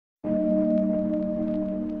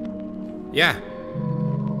Yeah.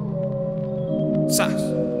 Sauce.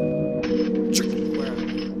 Tricky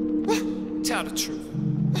world. Tell the truth.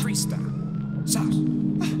 Freestyle. Sauce.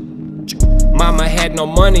 Mama had no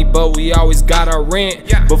money, but we always got our rent.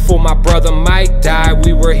 Before my brother Mike died,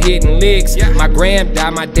 we were hitting licks. My gram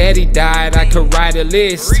died, my daddy died, I could write a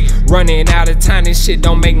list. Running out of time, this shit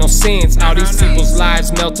don't make no sense. All these people's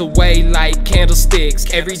lives melt away like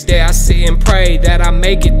candlesticks. Every day I sit and pray that I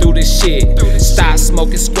make it through this shit. Stop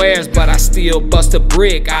smoking squares, but I still bust a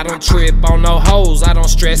brick. I don't trip on no hoes, I don't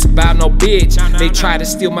stress about no bitch. They try to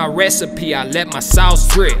steal my recipe, I let my sauce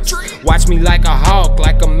drip. Watch me like a hawk,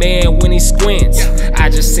 like a man when he squints. I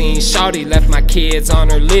just seen shawty left my kids on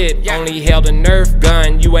her lip. Only held a Nerf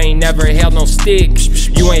gun, you ain't never held no stick.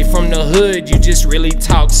 You ain't from the hood, you just really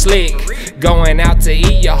talk slick. Going out to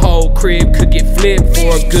eat, your whole crib could get flipped.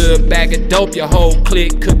 For a good bag of dope, your whole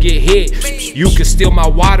clique could get hit. You could steal my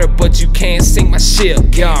water, but you can't sink my ship.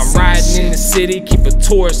 Yeah, I'm riding in the city, keep a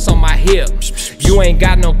tourist on my hip. You ain't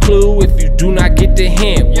got no clue if you do not get the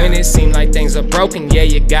hint. When it seems like things are broken, yeah,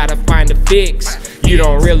 you gotta find a fix. You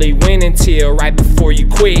don't really win until right before you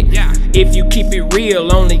quit. If you keep it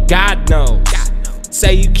real, only God knows.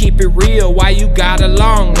 Say you keep it real, why you got a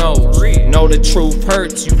long nose? Know the truth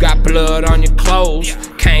hurts, you got blood on your clothes.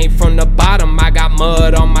 Came from the bottom, I got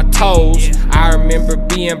mud on my toes. I remember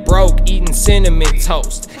being broke, eating cinnamon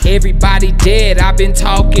toast. Everybody dead, I've been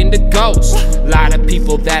talking to ghosts. Lot of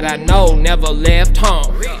people that I know never left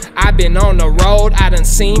home. I've been on the road, I done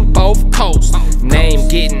seen both coasts. Name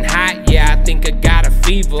getting hot, yeah, I think I got a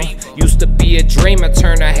fever. Used to be a dreamer,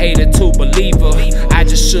 turned a hater to believer. I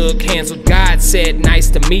just shook hands with God, said nice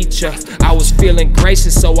to meet ya. I was feeling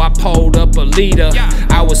gracious, so I pulled up a leader.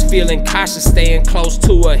 I was feeling cautious, staying close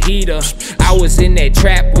to a heater. I was in that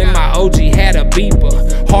trap when my OG had a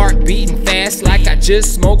beeper. Heart beating fast like I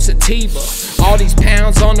just smoked sativa. All these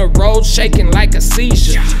pounds on the road shaking like a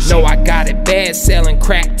seizure. Know I got it bad selling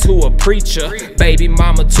crack to a preacher. Baby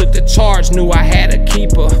mama took the charge, knew I had to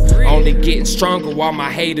keep her. Only getting stronger while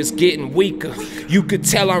my haters getting weaker. You could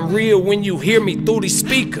tell I'm real when you hear me through these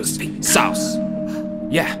speakers. Sauce.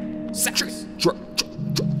 Yeah.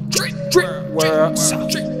 World.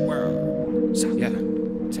 Sauce. Yeah.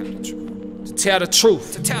 Tell the truth. To tell the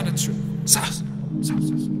truth. To tell the truth. Sauce.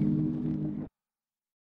 Sauce.